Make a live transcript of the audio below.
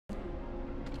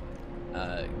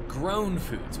grown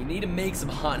foods. We need to make some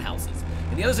hot houses.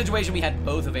 In the other situation, we had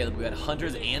both available. We had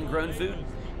hunters and grown food,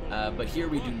 but here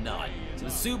we do not. So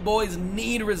the soup boys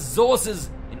need resources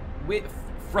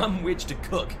from which to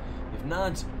cook. If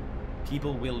not,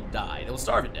 people will die. They will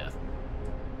starve to death.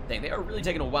 Dang, they are really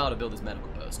taking a while to build this medical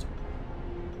post.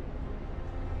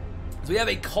 So we have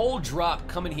a coal drop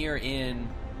coming here in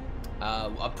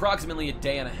approximately a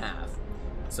day and a half.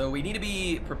 So we need to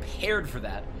be prepared for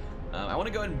that. I want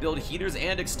to go ahead and build heaters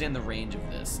and extend the range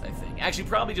of this, I think. Actually,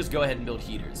 probably just go ahead and build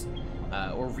heaters.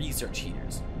 Or research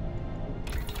heaters.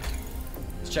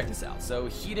 Let's check this out. So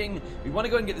heating, we want to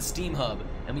go ahead and get the steam hub,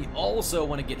 and we also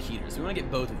want to get heaters. We want to get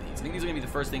both of these. I think these are going to be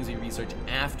the first things we research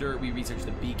after we research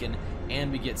the beacon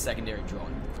and we get secondary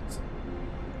drawing boards.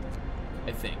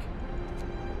 I think.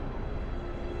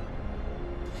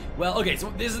 Well, okay,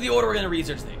 so this is the order we're going to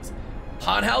research things.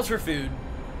 Hothouse for food.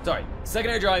 Sorry,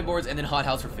 secondary drawing boards, and then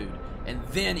hothouse for food. And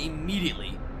then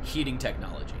immediately, heating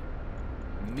technology.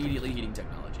 Immediately heating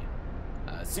technology.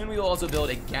 Soon we will also build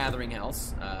a gathering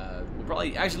house. We'll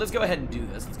probably... Actually, let's go ahead and do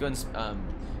this. Let's go ahead and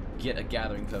get a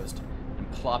gathering post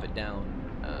and plop it down.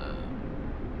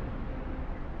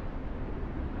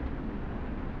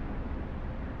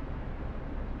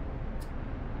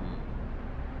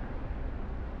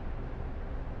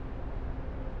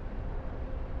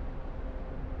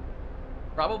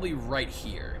 Probably right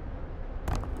here.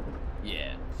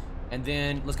 Yeah. And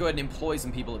then let's go ahead and employ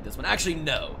some people at this one. Actually,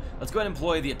 no. Let's go ahead and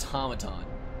employ the automaton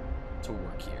to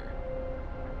work here.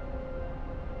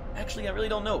 Actually, I really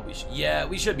don't know. Yeah,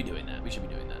 we should be doing that. We should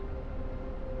be doing that.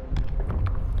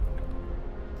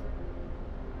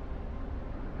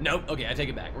 Nope. Okay, I take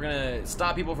it back. We're gonna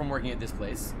stop people from working at this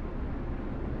place.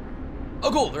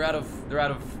 Oh, cool. They're out of.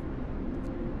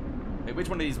 Wait, which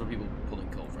one of these were people pulling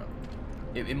coal from?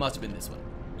 It must have been this one.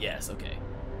 Yes. Okay.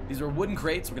 These are wooden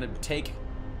crates. We're gonna take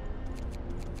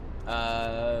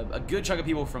a good chunk of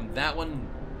people from that one.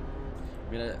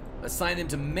 We're gonna assign them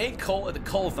to make coal at the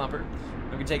coal thumper.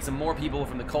 We're gonna take some more people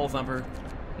from the coal thumper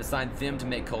and assign them to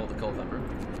make coal at the coal thumper.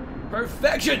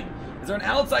 Perfection! Is there an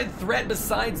outside threat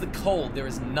besides the cold? There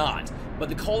is not. But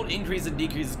the cold increases and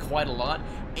decreases quite a lot.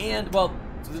 And, well,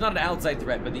 so there's not an outside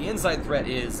threat, but the inside threat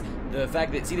is the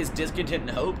fact that, see this discontent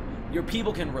and hope? Your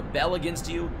people can rebel against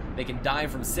you, they can die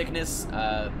from sickness,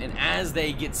 and as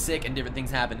they get sick and different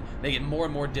things happen, they get more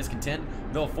and more discontent.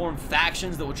 They'll form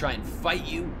factions that will try and fight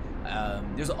you.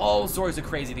 There's all sorts of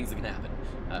crazy things that can happen.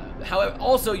 However,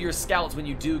 also your scouts, when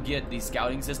you do get the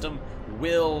scouting system,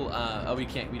 will, oh, we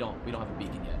don't have a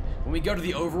beacon yet. When we go to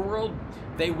the overworld,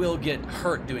 they will get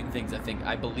hurt doing things,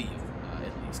 I believe,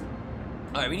 at least.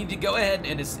 Alright, we need to go ahead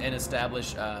and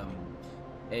establish,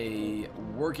 a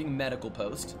working medical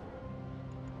post.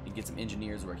 And get some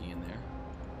engineers working in there.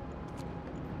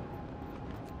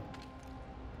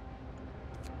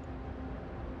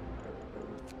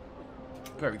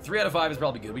 Perfect. 3 out of 5 is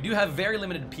probably good. We do have very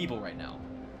limited people right now,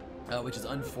 which is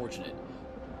unfortunate.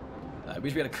 I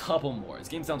wish we had a couple more. This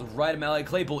game sounds right up my alley.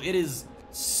 Claypool, it is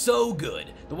so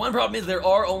good. The one problem is there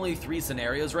are only 3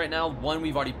 scenarios right now. One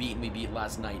we've already beaten. We beat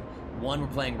last night. One we're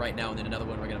playing right now, and then another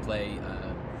one we're going to play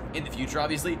in the future,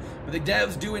 obviously. But the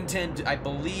devs do intend to, I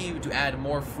believe, to add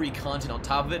more free content on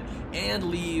top of it and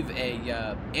leave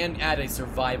a and add a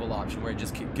survival option where it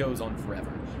just goes on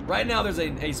forever. Right now, there's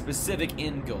a specific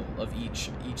end goal of each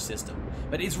system,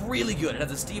 but it's really good. It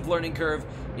has a steep learning curve.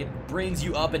 It brings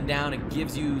you up and down. It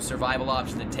gives you survival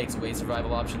options and takes away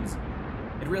survival options.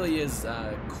 It really is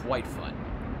quite fun.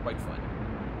 Quite fun.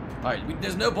 All right,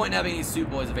 there's no point in having any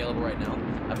soup boys available right now,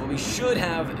 but we should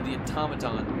have the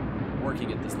automaton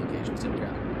working at this location.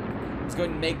 Let's go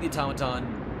ahead and make the automaton.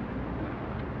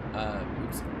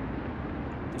 Oops.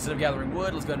 Instead of gathering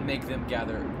wood, let's go ahead and make them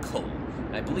gather coal.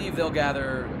 And I believe they'll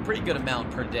gather a pretty good amount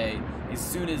per day as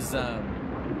soon as the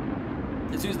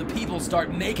people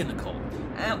start making the coal.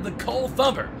 And the coal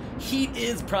thumper. Heat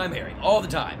is primary all the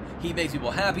time. Heat makes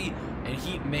people happy, and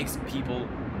heat makes people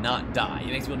not die. It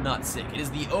makes people not sick. It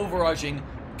is the overarching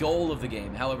goal of the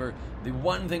game. However, the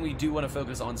one thing we do want to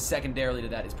focus on secondarily to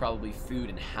that is probably food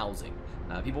and housing.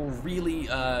 People really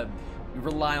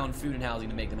rely on food and housing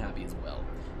to make them happy as well.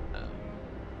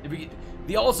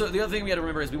 The other thing we got to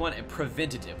remember is we want a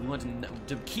preventative. We want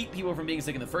to keep people from being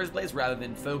sick in the first place rather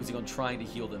than focusing on trying to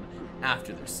heal them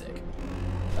after they're sick.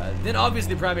 Then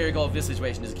obviously the primary goal of this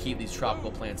situation is to keep these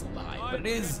tropical plants alive, but it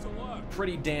is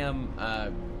pretty damn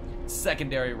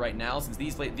secondary right now since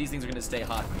these things are going to stay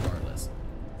hot regardless.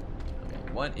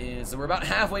 So we're about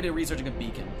halfway to researching a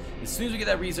beacon. As soon as we get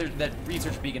that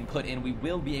research beacon put in, we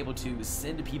will be able to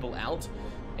send people out,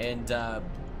 and we're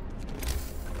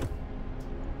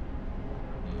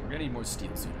gonna need more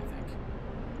steel soon, I think.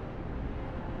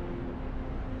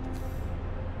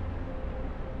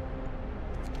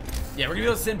 yeah, we're gonna be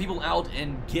able to send people out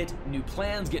and get new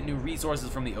plans, get new resources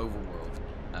from the overworld.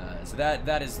 So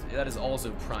that is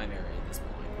also primary at this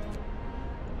point.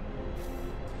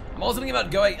 I'm also thinking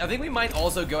about going. I think we might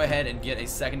also go ahead and get a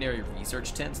secondary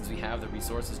research tent since we have the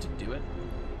resources to do it.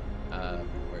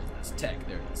 Where is this? Tech.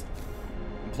 There it is.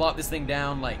 And plop this thing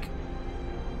down like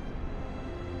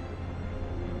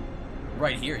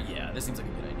right here. Yeah, this seems like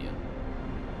a good idea.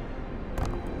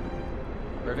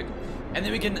 Perfect. And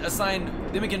then we can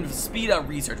then we can speed up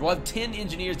research. We'll have 10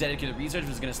 engineers dedicated to research,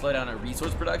 which is going to slow down our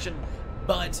resource production,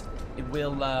 but it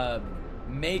will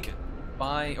make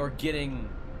getting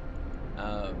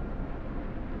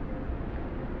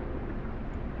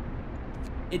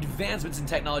advancements in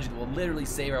technology that will literally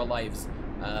save our lives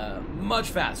much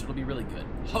faster. It'll be really good.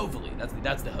 Hopefully,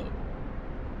 that's the hope.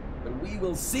 But we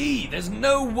will see. There's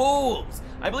no wolves.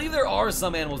 I believe there are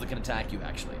some animals that can attack you,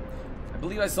 actually. I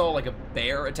believe I saw like a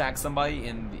bear attack somebody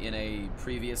in a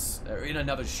previous in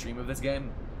another stream of this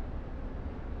game.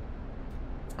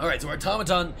 All right, so our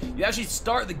automaton. You actually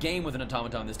start the game with an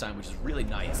automaton this time, which is really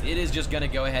nice. It is just gonna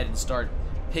go ahead and start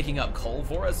picking up coal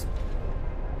for us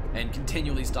and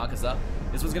continually stock us up.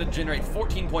 This was gonna generate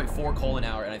 14.4 coal an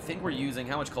hour, and I think we're using,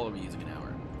 how much coal are we using an hour?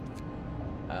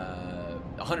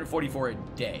 144 a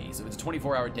day. So if it's a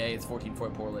 24-hour day, it's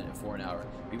 14.4 an hour.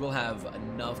 We will have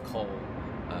enough coal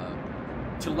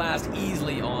to last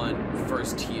easily on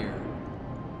first tier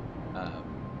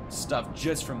stuff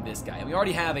just from this guy. And we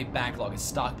already have a backlog, a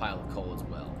stockpile of coal as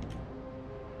well.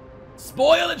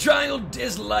 SpoilerTriangle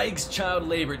dislikes child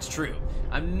labor. It's true.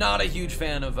 I'm not a huge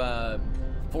fan of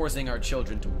forcing our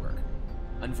children to work,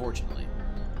 unfortunately.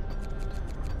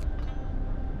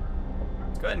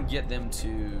 Let's go ahead and get them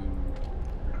to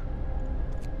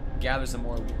gather some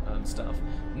more stuff.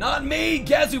 Not me!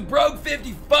 Guess who broke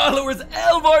 50 followers?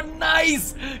 Elvar,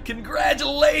 nice!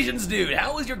 Congratulations, dude!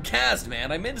 How was your cast,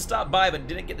 man? I meant to stop by, but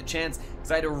didn't get the chance because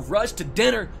I had to rush to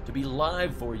dinner to be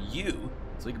live for you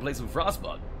so we could play some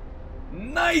Frostbug.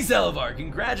 Nice, Elvar!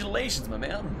 Congratulations, my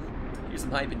man. Here's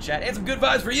some hype in chat. And some good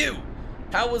vibes for you!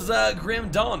 How was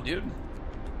Grim Dawn, dude?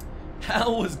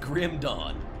 How was Grim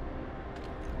Dawn?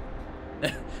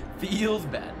 Feels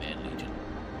bad, man, Legion.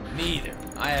 Me either.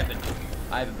 I haven't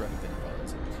broken 50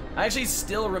 followers. I actually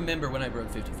still remember when I broke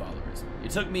 50 followers. It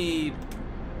took me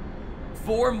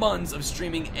 4 months of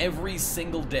streaming every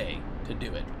single day to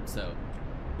do it. So,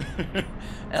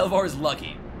 Elvar's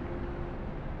lucky.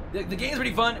 The game's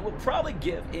pretty fun. We'll probably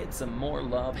give it some more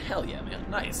love. Hell yeah, man.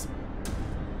 Nice.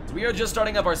 So we are just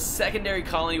starting up our secondary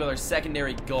colony with our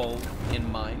secondary goal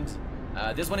in mind.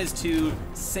 This one is to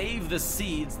save the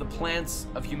seeds, the plants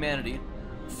of humanity,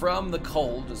 from the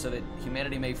cold, so that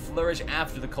humanity may flourish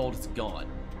after the cold is gone.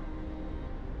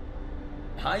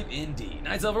 Hype indeed.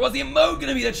 Nice, Silver. What's the emote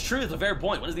gonna be? That's true. That's a fair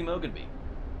point. What is the emote gonna be?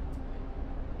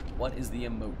 What is the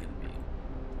emote gonna be?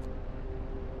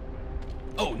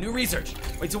 Oh, new research.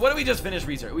 Wait, so what did we just finish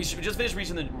research? We just finished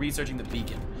researching the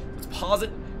beacon. Let's pause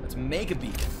it. Let's make a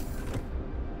beacon.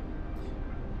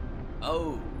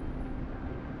 Oh.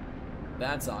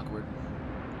 That's awkward.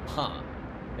 Huh.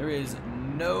 There is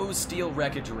no steel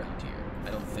wreckage around here,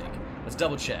 I don't think. Let's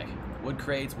double check. Wood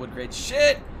crates,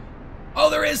 shit! Oh,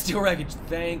 there is steel wreckage,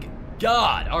 thank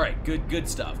God. All right, good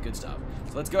stuff, good stuff.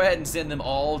 So let's go ahead and send them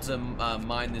all to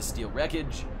mine this steel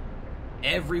wreckage.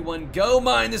 Everyone go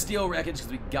mine the steel wreckage,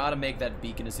 because we gotta make that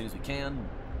beacon as soon as we can.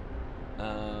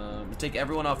 Let's take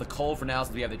everyone off the coal for now,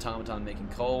 since we have the automaton making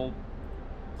coal.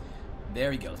 There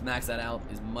we go, let's max that out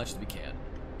as much as we can.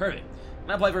 Perfect.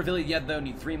 Not apply for affiliate yet, though.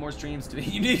 Need 3 more streams to be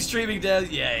unique streaming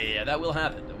days. Yeah, that will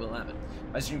happen. That will happen.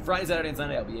 If I stream Friday, Saturday, and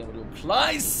Sunday, I'll be able to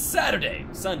apply Saturday,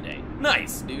 Sunday.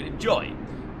 Nice, dude. Enjoy.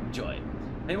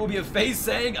 And it will be a face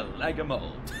saying, I like 'em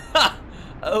all. Ha!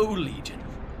 Oh, Legion.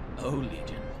 Oh,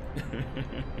 Legion.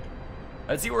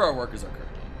 Let's see where our workers are currently.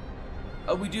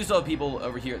 Oh, we do still have people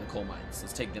over here at the coal mines.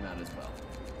 Let's take them out as well.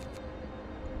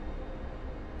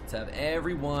 Let's have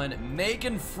everyone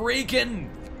making freaking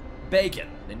bacon.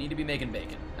 They need to be making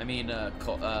bacon. I mean,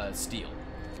 steel.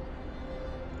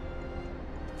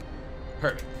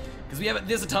 Perfect. Because we have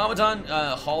this automaton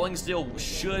hauling steel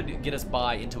should get us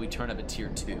by until we turn up at tier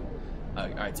 2. All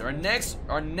right. So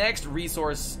our next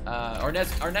resource, our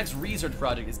next research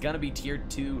project is gonna be tier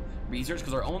 2 research,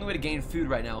 because our only way to gain food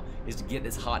right now is to get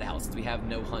this hothouse, since we have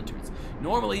no hunters.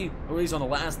 Normally, or at least on the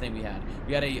last thing we had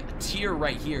a tier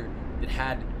right here that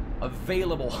had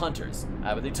available hunters,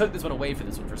 but they took this one away for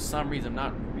this one for some reason. I'm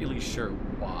not really sure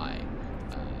why.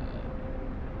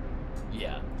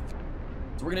 Yeah. So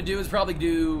what we're gonna do is probably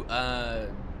do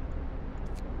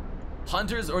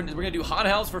hunters, or we're gonna do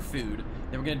hothouse for food.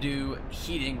 Then we're gonna do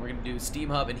heating. We're gonna do steam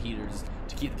hub and heaters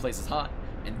to keep the places hot.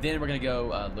 And then we're going to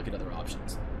go look at other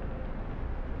options.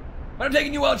 But I'm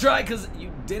taking you out, try, because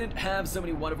you didn't have so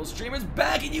many wonderful streamers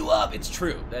backing you up. It's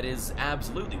true. That is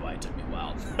absolutely why it took me a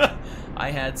while. I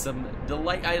had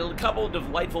a couple of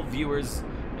delightful viewers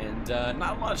and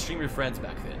not a lot of streamer friends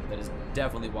back then. That is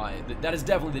definitely why. That is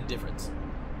definitely the difference.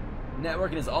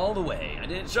 Networking is all the way.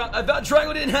 I thought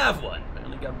Triangle didn't have one. I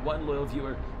only got one loyal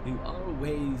viewer who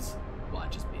always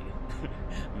watches me.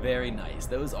 Very nice.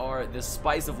 Those are the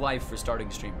spice of life for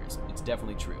starting streamers. It's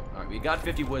definitely true. Alright, we got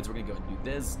 50 woods. We're going to go and do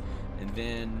this. And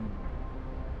then...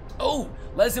 Oh!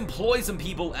 Let's employ some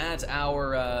people at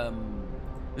our...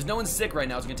 There's no one sick right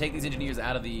now, so we're going to take these engineers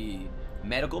out of the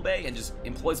medical bay and just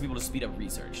employ some people to speed up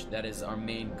research. That is our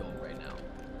main goal right now.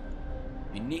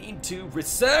 We need to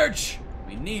research!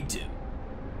 We need to.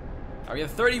 Alright, we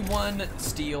have 31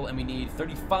 steel, and we need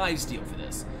 35 steel for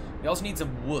this. We also need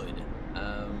some wood.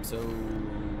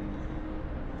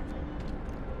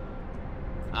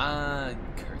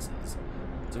 Curses.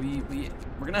 So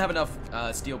we're gonna have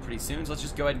enough steel pretty soon, so let's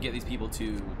just go ahead and get these people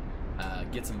to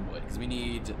get some wood, because we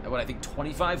need, what, I think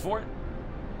 25 for it?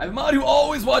 I have a mod who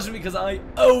always watches me because I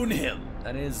own him.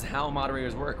 That is how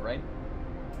moderators work, right?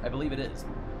 I believe it is.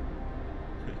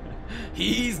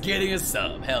 He's getting a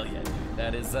sub. Hell yeah.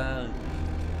 That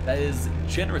is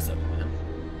generous of him, man.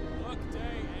 Work day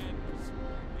ends.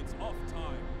 It's off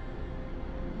time.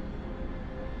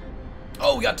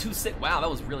 Oh, we got 2 sick. Wow, that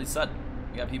was really sudden.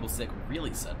 We got people sick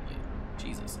really suddenly.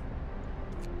 Jesus.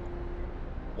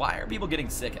 Why are people getting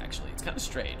sick, actually? It's kind of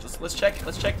strange. Let's check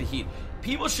the heat.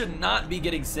 People should not be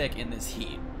getting sick in this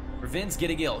heat. Prevents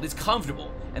getting ill. It's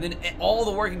comfortable. And then all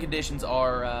the working conditions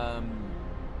are,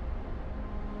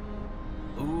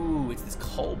 Ooh, it's this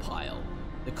coal pile.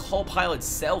 The coal pile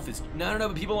itself is... No,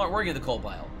 but people aren't working at the coal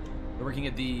pile. They're working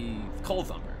at the coal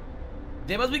thumper.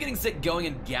 They must be getting sick going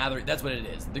and gathering... That's what it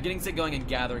is. They're getting sick going and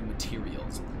gathering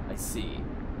materials. I see.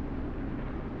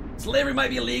 Slavery might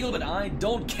be illegal, but I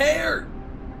don't care!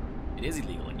 It is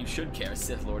illegal, and you should care,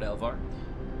 Sith Lord Elvar.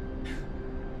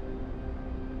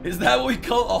 Is that what we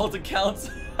call alt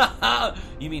accounts?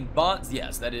 You mean bots?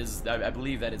 Yes, that is... I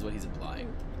believe that is what he's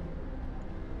implying.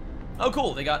 Oh,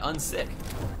 cool. They got unsick.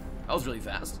 That was really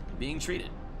fast. Being treated.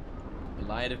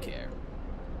 Palliative care.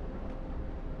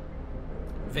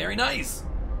 Very nice.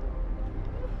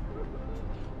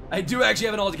 I do actually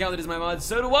have an alt account that is my mod.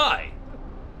 So do I.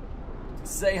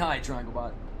 Say hi, Triangle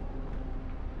Bot.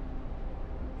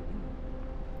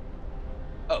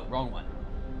 Oh, wrong one.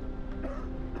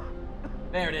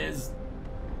 There it is.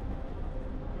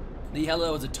 The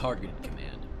hello is a targeted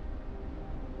command.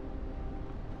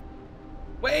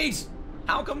 Wait!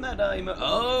 How come that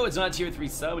oh, it's not tier 3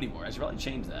 sub anymore. I should probably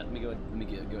change that. Let me go ahead and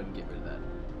get rid of that.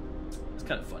 It's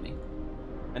kind of funny.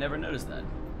 I never noticed that.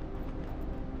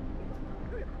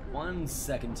 1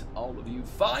 second, all of you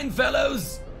fine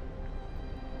fellows!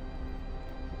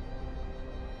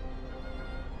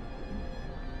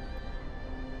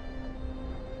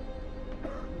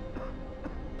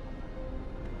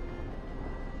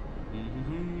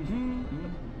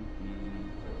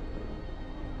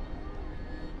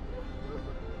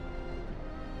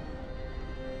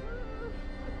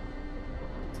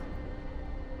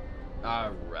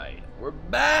 Alright, we're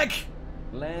back!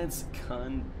 Let's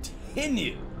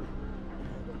continue.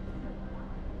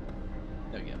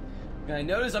 There we go. I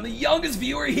notice I'm the youngest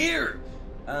viewer here!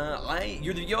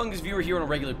 You're the youngest viewer here on a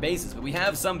regular basis, but we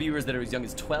have some viewers that are as young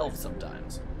as 12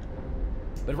 sometimes.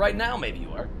 But right now, maybe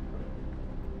you are.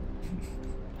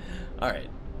 Alright.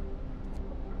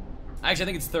 Actually, I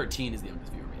think it's 13 is the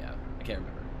youngest viewer we have. I can't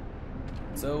remember.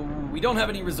 So, we don't have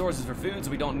any resources for food,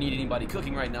 so we don't need anybody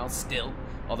cooking right now, still.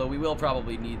 Although we will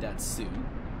probably need that soon.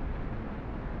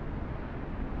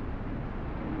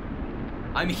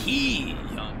 I'm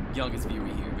youngest viewer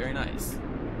here. Very nice.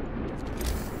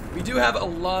 We do have a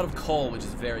lot of coal, which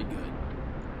is very good.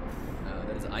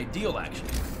 That is ideal, actually.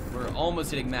 We're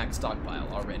almost hitting max stockpile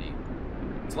already.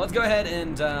 So let's go ahead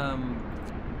and,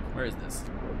 where is this?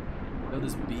 Oh,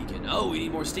 this beacon. Oh, we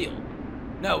need more steel.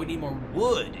 No, we need more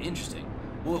wood. Interesting.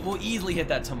 We'll easily hit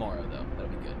that tomorrow, though. That'll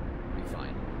be good. We'll be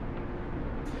fine.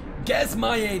 Guess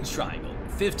my age, Triangle.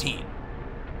 15.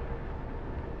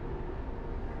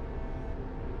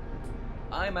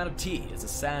 I'm out of tea. It's a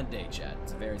sad day, chat.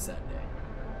 It's a very sad day.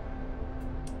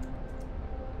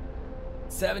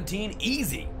 17,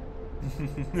 easy.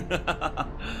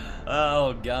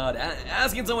 Oh, God.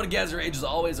 Asking someone to guess your age is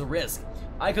always a risk.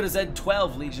 I could have said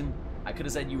 12, Legion. I could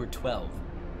have said you were 12.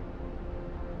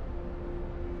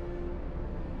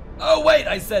 Oh, wait,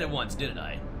 I said it once, didn't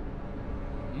I?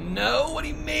 No? What do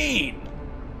you mean?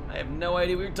 I have no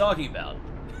idea what you're talking about.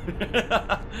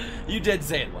 You did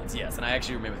say it once, yes, and I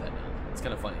actually remember that now. It's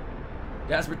kind of funny.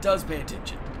 Jasper does pay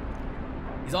attention.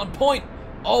 He's on point,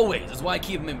 always. That's why I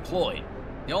keep him employed.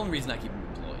 The only reason I keep him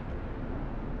employed.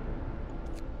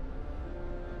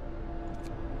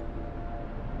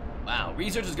 Wow,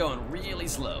 research is going really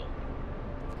slow.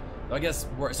 So I guess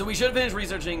so we should have finished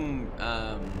researching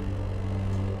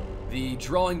the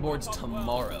drawing boards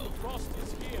tomorrow.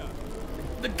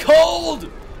 The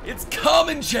cold! It's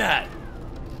coming, chat!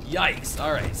 Yikes.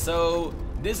 Alright, so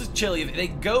this is chilly. If they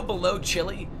go below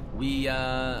chilly, we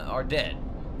are dead.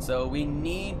 So we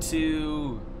need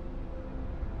to...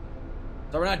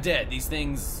 So we're not dead. These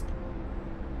things...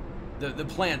 The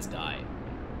plants die.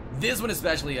 This one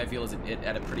especially, I feel, is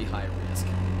at a pretty high risk.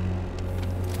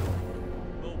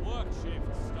 The work shift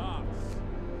starts.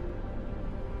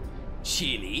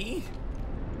 Chilly?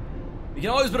 We can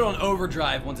always put it on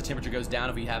overdrive once the temperature goes down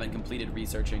if we haven't completed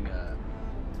researching.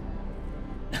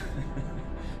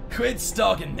 Quit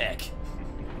stalking neck.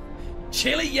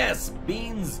 Chili, yes.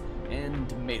 Beans and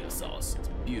tomato sauce. It's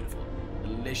beautiful.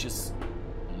 Delicious.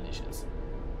 Delicious.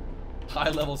 High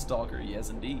level stalker. Yes,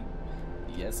 indeed.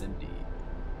 Yes, indeed.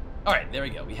 Alright, there we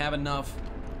go. We have enough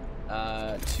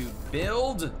to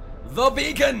build the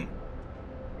beacon.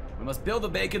 We must build the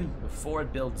beacon before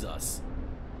it builds us.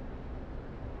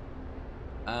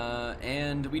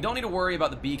 And we don't need to worry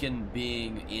about the beacon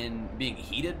being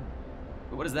heated.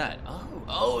 What is that?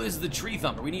 Oh, this is the tree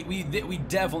thumper. We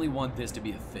definitely want this to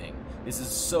be a thing. This is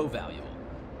so valuable.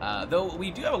 Though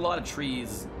we do have a lot of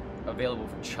trees available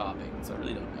for chopping, so I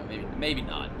really don't know. Maybe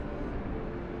not.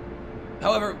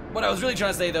 However, what I was really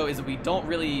trying to say though is that we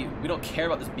don't care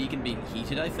about this beacon being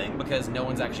heated, I think, because no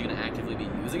one's actually going to actively be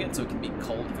using it, so it can be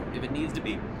cold if it needs to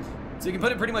be. So you can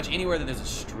put it pretty much anywhere that there's a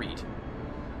street.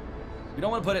 We don't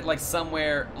want to put it like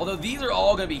somewhere, although these are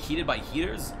all going to be heated by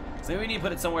heaters, so maybe we need to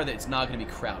put it somewhere that it's not going to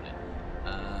be crowded.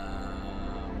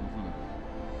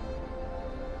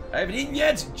 I haven't eaten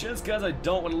yet, just because I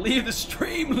don't want to leave the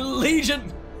stream,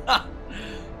 Legion. Ha!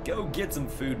 Go get some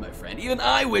food, my friend. Even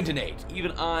I went and ate.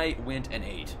 Even I went and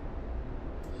ate.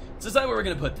 Let's decide where we're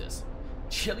going to put this.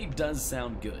 Chili does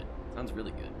sound good. Sounds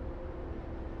really good.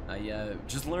 I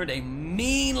just learned a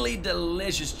meanly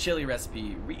delicious chili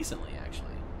recipe recently, actually.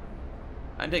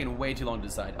 I'm taking way too long to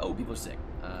decide. Oh, people are sick.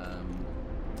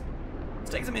 Let's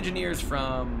take some engineers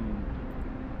from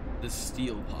the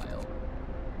steel pile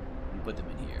and put them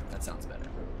in here. That sounds better.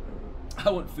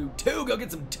 I want food too. Go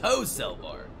get some toast,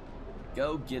 Selvar.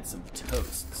 Go get some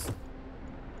toasts.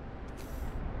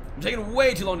 I'm taking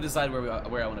way too long to decide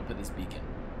where I want to put this beacon.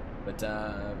 But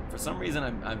for some reason,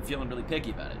 I'm feeling really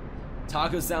picky about it.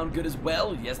 Tacos sound good as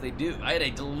well. Yes, they do. I had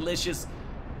a delicious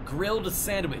grilled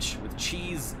sandwich with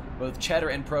cheese, both cheddar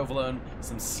and provolone,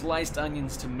 some sliced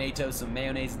onions, tomatoes, some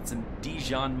mayonnaise, and some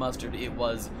Dijon mustard. It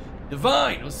was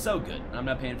divine. It was so good. I'm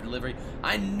not paying for delivery.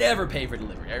 I never pay for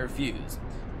delivery. I refuse.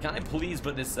 Can I please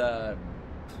put this, can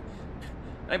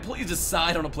I please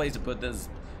decide on a place to put this?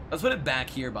 Let's put it back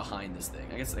here behind this thing.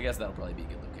 I guess that'll probably be a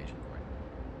good location for it.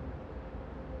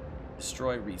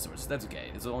 Destroy resources. That's okay.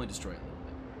 This will only destroy a little bit.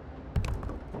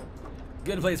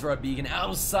 Good place for our beacon. Out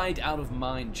of sight, out of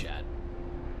mind, chat.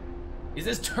 Is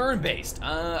this turn-based?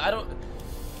 I don't...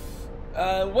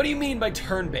 what do you mean by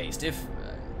turn-based? If...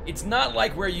 it's not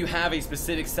like where you have a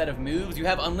specific set of moves. You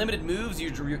have unlimited moves.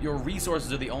 Your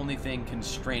resources are the only thing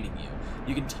constraining you.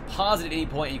 You can pause it at any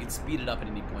point, and you can speed it up at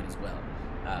any point as well.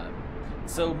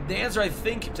 So the answer, I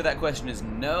think, to that question is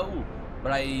no,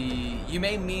 but you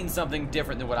may mean something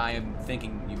different than what I am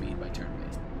thinking you mean by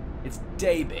turn-based. It's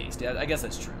day-based. I guess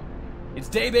that's true. It's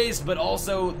day-based, but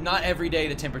also not every day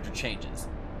the temperature changes.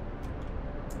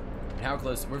 And how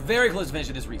close? We're very close to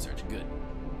finishing this research. Good.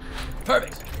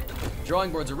 Perfect.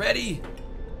 Drawing boards are ready.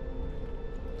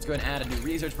 Let's go ahead and add a new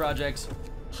research project.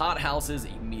 Hot houses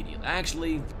immediately.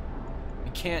 Actually,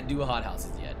 we can't do hot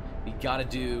houses yet. We gotta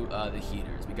do the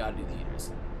heaters. We gotta do the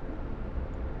heaters.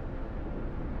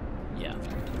 Yeah.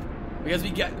 Because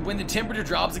when the temperature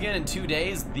drops again in 2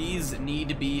 days, these need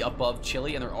to be above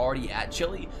chili, and they're already at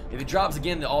chili. If it drops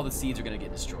again, all the seeds are gonna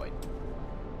get destroyed.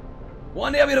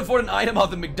 One day I'm gonna afford an item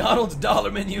off the McDonald's dollar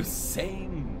menu.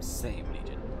 Same,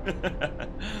 Legion.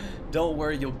 Don't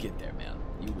worry, you'll get there, man.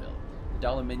 You will. The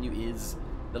dollar menu is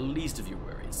the least of your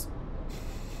worries.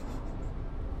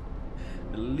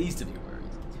 The least of your worries.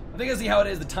 I think I see how it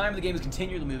is. The time of the game is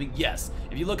continually moving. Yes.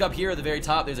 If you look up here at the very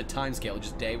top, there's a time scale.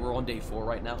 Just day. We're on day 4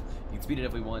 right now. You can speed it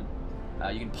if we want.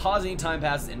 You can pause any time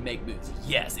passes and make moves.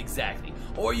 Yes, exactly.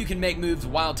 Or you can make moves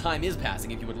while time is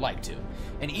passing if you would like to.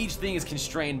 And each thing is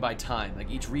constrained by time. Like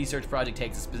each research project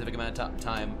takes a specific amount of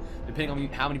time, depending on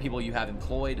how many people you have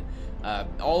employed.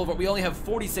 We only have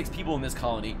 46 people in this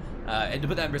colony. And to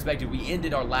put that in perspective, we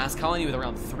ended our last colony with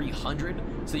around 300,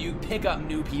 so you pick up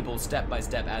new people step by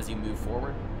step as you move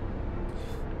forward.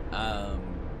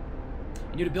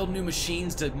 You need to build new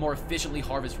machines to more efficiently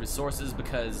harvest resources,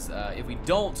 because if we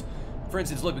don't, for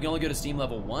instance, look, we can only go to steam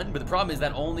level 1, but the problem is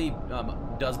that only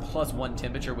does +1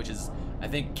 temperature, which is, I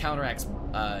think, counteracts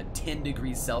 10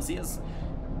 degrees Celsius.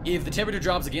 If the temperature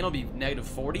drops again, it'll be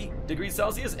 -40 degrees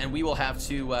Celsius, and we will have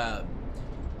to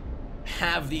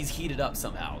have these heated up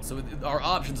somehow. So our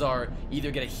options are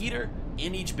either get a heater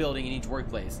in each building, in each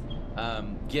workplace,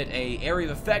 get a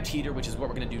area of effect heater, which is what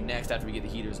we're going to do next after we get the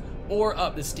heaters, or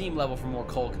up the steam level for more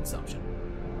coal consumption.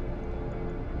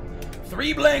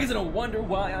 3 blankets and a wonder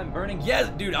why I'm burning. Yes,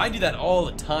 dude, I do that all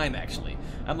the time, actually.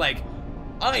 I'm like,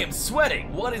 I am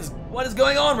sweating. What is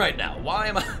going on right now? Why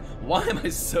am I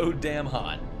so damn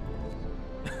hot?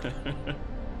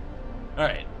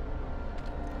 Alright.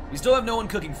 We still have no one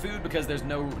cooking food because there's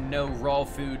no raw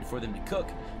food for them to cook.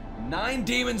 9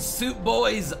 demon soup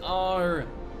boys are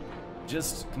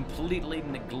just completely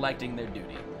neglecting their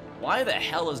duty. Why the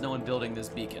hell is no one building this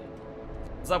beacon?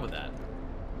 What's up with that?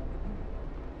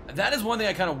 That is one thing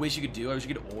I kind of wish you could do. I wish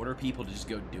you could order people to just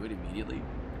go do it immediately.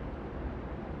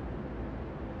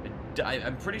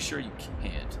 I'm pretty sure you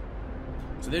can't.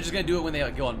 So they're just going to do it when they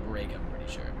go on break, I'm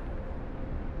pretty sure.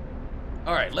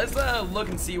 Alright, let's look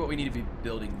and see what we need to be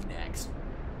building next.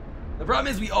 The problem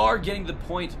is we are getting to the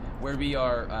point where we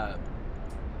are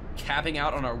capping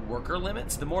out on our worker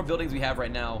limits. The more buildings we have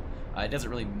right now, it doesn't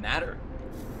really matter.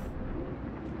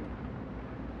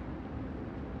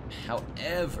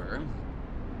 However,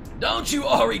 don't you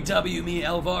REW me,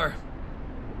 Elvar.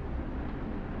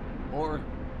 Or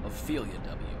Ophelia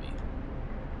W me.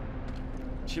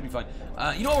 Should be fine.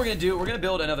 You know what we're going to do? We're going to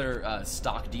build another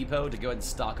stock depot to go ahead and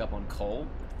stock up on coal.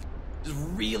 Just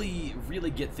really, really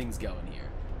get things going here.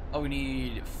 Oh, we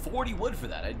need 40 wood for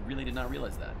that. I really did not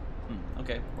realize that.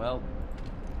 Okay, well.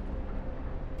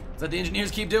 So the engineers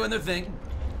keep doing their thing.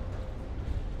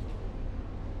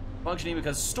 Functioning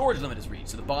because storage limit is reached,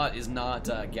 so the bot is not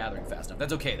gathering fast enough.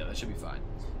 That's okay, though. That should be fine.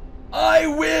 I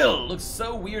will! Looks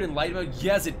so weird in light mode.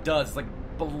 Yes, it does. It's like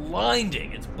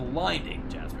blinding. It's blinding,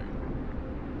 Jasper.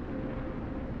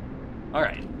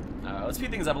 Alright. Let's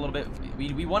speed things up a little bit.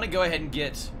 We want to go ahead and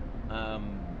get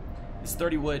this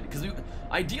 30 wood, because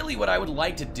ideally what I would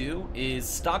like to do is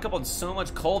stock up on so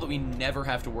much coal that we never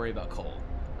have to worry about coal.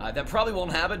 That probably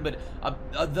won't happen, but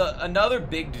another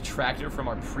big detractor from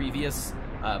our previous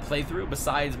playthrough,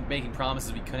 besides making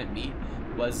promises we couldn't meet,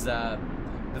 was the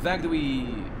fact that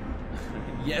we...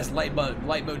 yes, light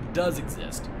mode does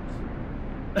exist.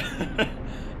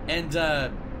 And,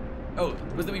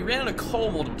 was that we ran out of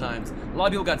coal multiple times. A lot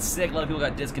of people got sick, a lot of people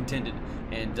got discontented,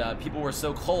 and people were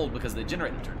so cold because the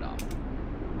generator turned off.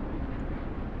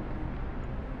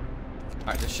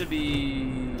 Alright, this should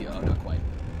be... oh, not quite.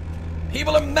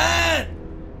 People are mad!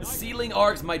 The sealing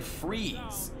arcs might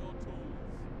freeze.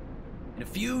 In a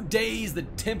few days, the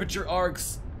temperature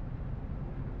arcs...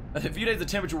 in a few days, the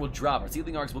temperature will drop. Our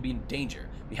sealing arcs will be in danger.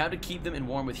 We have to keep them in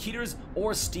warm with heaters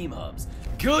or steam hubs.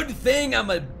 Good thing I'm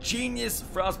a genius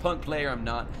Frostpunk player. I'm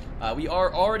not. We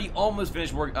are already almost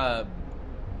finished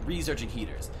researching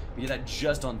heaters. We did that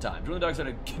just on time. Drilling dogs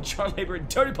started child labor and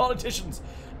dirty politicians.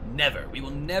 Never. We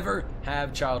will never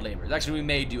have child laborers. Actually, we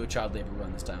may do a child labor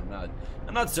run this time.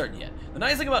 I'm not certain yet. The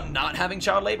nice thing about not having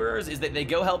child laborers is that they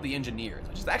go help the engineers,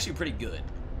 which is actually pretty good.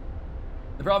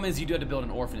 The problem is you do have to build an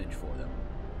orphanage for them.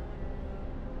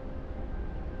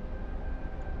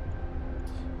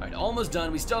 Alright, almost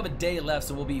done. We still have a day left,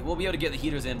 so we'll be able to get the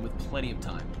heaters in with plenty of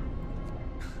time.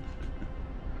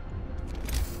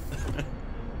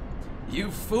 You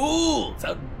fools!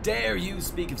 How dare you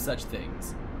speak of such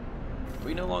things?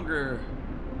 We no longer...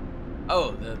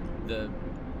 oh, the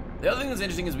other thing that's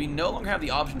interesting is we no longer have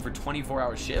the option for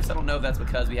 24-hour shifts. I don't know if that's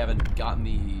because we haven't gotten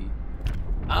the...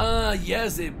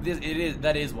 yes, it is.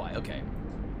 That is why. Okay.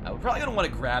 We're probably going to want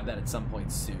to grab that at some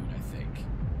point soon, I think.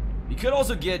 You could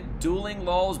also get dueling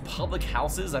laws, public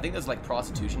houses. I think that's like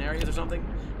prostitution areas or something.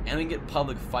 And we can get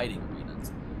public fighting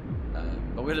arenas.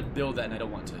 But we have to build that, and I don't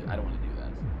want to do that.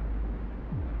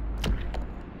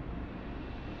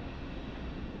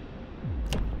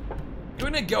 We're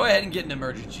going to go ahead and get an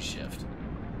emergency shift.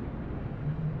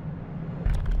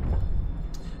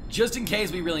 Just in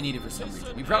case we really need it for some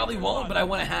reason. We probably won't, but I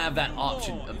want to have that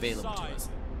option available to us.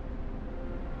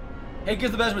 Hate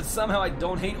gives the best, but somehow I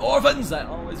don't hate orphans. I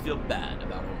always feel bad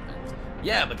about orphans.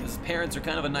 Yeah, because parents are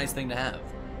kind of a nice thing to have.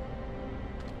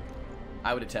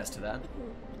 I would attest to that.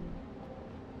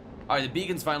 Alright, the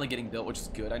beacon's finally getting built, which is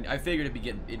good. I figured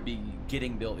it'd be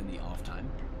getting built in the off time.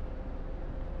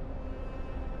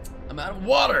 I'm out of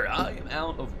water. I am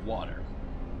out of water.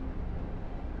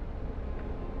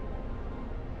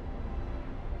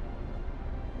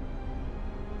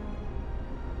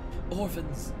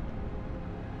 Orphans.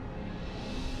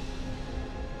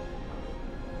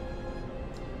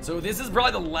 So this is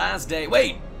probably the last day.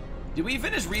 Wait, did we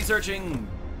finish researching?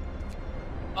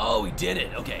 Oh, we did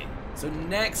it. Okay. So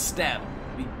next step,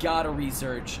 we gotta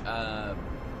research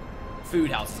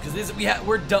food houses because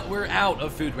we're out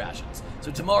of food rations.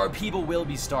 So tomorrow people will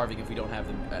be starving if we don't have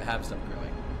them have stuff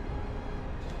growing.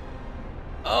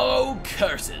 Oh,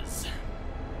 curses!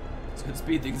 It's gonna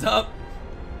speed things up.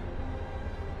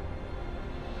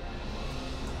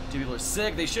 2 people are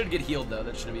sick. They should get healed though.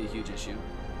 That shouldn't be a huge issue.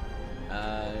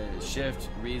 Shift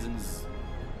reasons.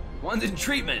 One's in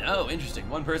treatment. Oh, interesting.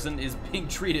 One person is being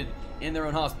treated in their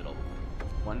own hospital.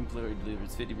 One employee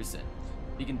delivers 50%.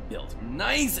 Beacon built.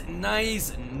 Nice,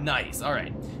 nice, nice. All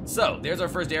right. So there's our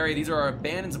first area. These are our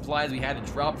abandoned supplies. We had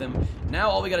to drop them. Now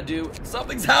all we got to do.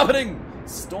 Something's happening.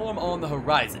 Storm on the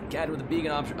horizon. Gathered with the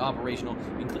beacon operational.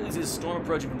 You can clearly see a storm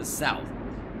approaching from the south.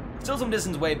 Still some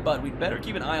distance away, but we'd better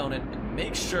keep an eye on it and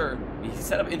make sure we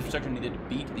set up infrastructure needed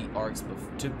to heat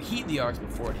the arcs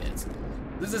before it hits.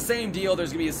 This is the same deal.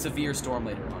 There's gonna be a severe storm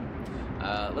later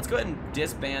on. Let's go ahead and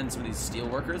disband some of these steel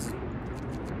workers.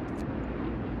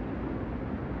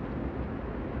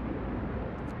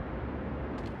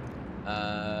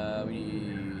 We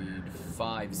need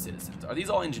 5 citizens. Are these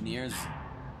all engineers?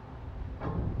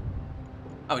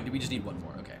 Oh, we just need 1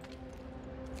 more. Okay.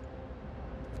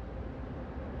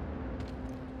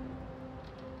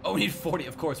 Oh, we need 40.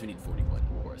 Of course we need 40 wood.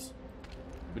 Of course.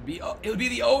 It would be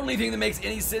the only thing that makes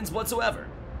any sense whatsoever.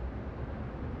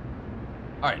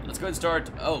 Alright, let's go ahead and start.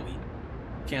 Oh, we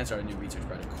can't start a new research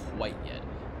project quite yet.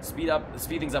 Speed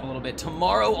things up a little bit.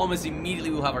 Tomorrow, almost immediately,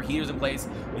 we'll have our heaters in place.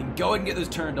 We can go ahead and get those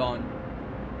turned on.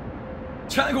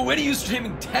 Triangle, when are you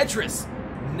streaming Tetris?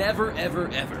 Never, ever,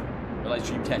 ever will I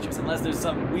stream Tetris, unless there's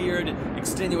some weird,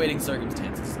 extenuating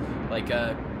circumstances. Like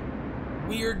a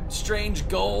weird, strange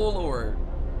goal, or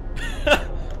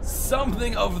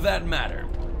something of that matter.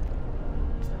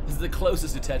 This is the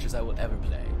closest to Tetris I will ever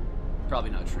play.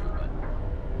 Probably not true, but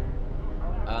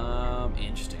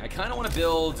interesting. I kind of want to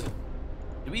build.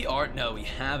 No, we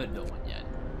haven't built one yet.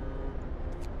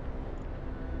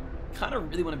 Kind of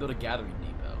really want to build a gathering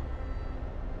depot.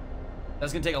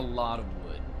 That's gonna take a lot of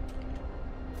wood.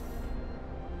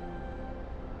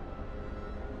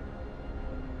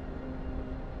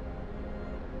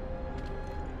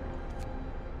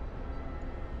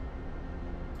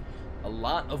 A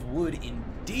lot of wood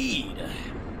indeed.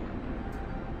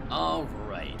 All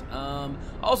right.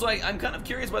 Also, I'm kind of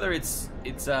curious whether it's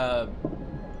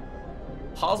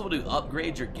possible to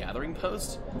upgrade your gathering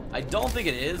post. I don't think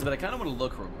it is, but I kind of want to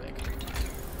look real quick.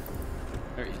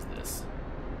 Where is this?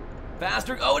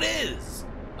 Faster? Oh, it is.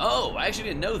 Oh, I actually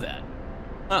didn't know that.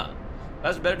 Huh.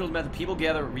 Faster, better tools method. People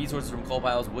gather resources from coal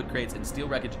piles, wood crates, and steel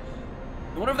wreckage.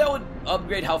 I wonder if that would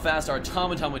upgrade how fast our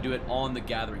automaton would do it on the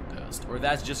gathering post, or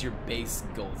that's just your base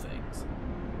goal things.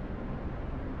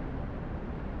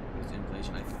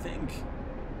 Inflation, I think.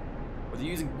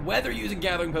 Whether using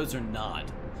gathering posts or not.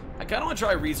 I kind of want to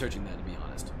try researching that, to be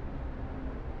honest.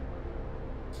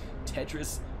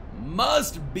 Tetris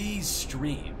must be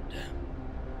streamed.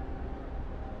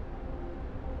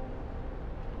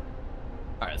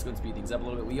 Alright, let's go and speed things up a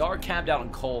little bit. We are capped out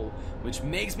on coal, which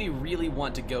makes me really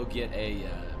want to go get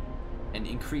an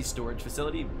increased storage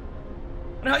facility. I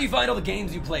wonder how you find all the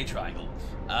games you play, Triangle.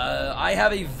 I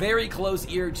have a very close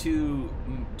ear to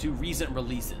recent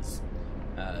releases.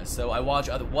 So I watch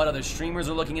what other streamers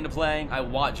are looking into playing. I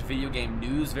watch video game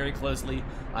news very closely.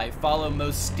 I follow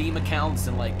most Steam accounts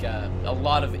and like a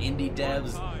lot of indie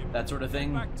devs, that sort of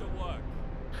thing.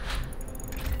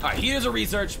 Alright, here's a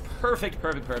research. Perfect,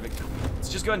 perfect, perfect. Let's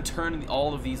just go ahead and turn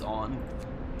all of these on,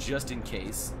 just in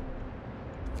case.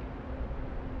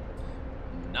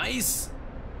 Nice.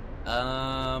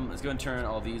 Let's go and turn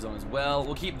all these on as well.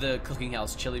 We'll keep the cooking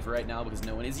house chilly for right now because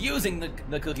no one is using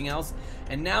the cooking house.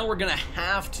 And now we're gonna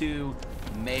have to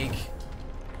make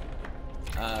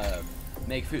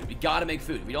food. We gotta make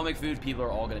food. If we don't make food, people are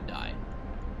all gonna die.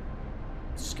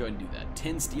 Let's just go ahead and do that.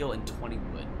 10 steel and 20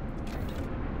 wood.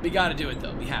 We gotta do it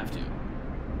though. We have to.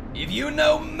 If you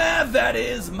know math, that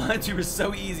is. Minesweeper is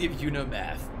so easy if you know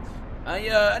math.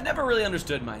 I never really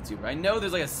understood Minesweeper. I know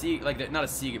there's like not a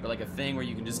secret, but like a thing where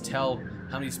you can just tell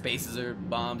how many spaces or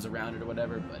bombs around it or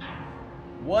whatever, but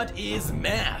what is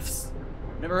maths?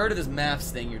 Never heard of this maths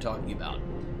thing you're talking about.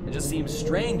 It just seems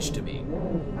strange to me.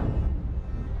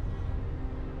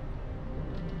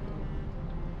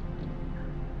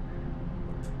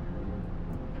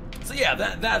 So yeah,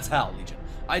 that's how, Legion.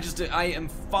 I am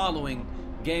following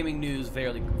gaming news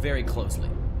very, very closely.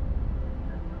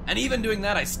 And even doing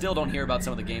that, I still don't hear about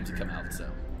some of the games that come out, so.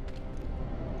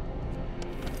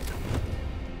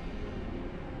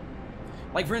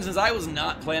 Like, for instance, I was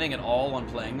not planning at all on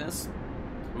playing this.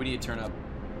 We need to turn up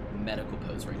medical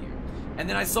post right here. And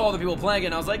then I saw other people playing it,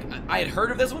 and I was like, I had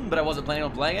heard of this one, but I wasn't planning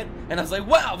on playing it. And I was like,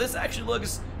 wow, this actually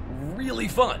looks really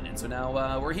fun. And so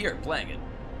now we're here playing it.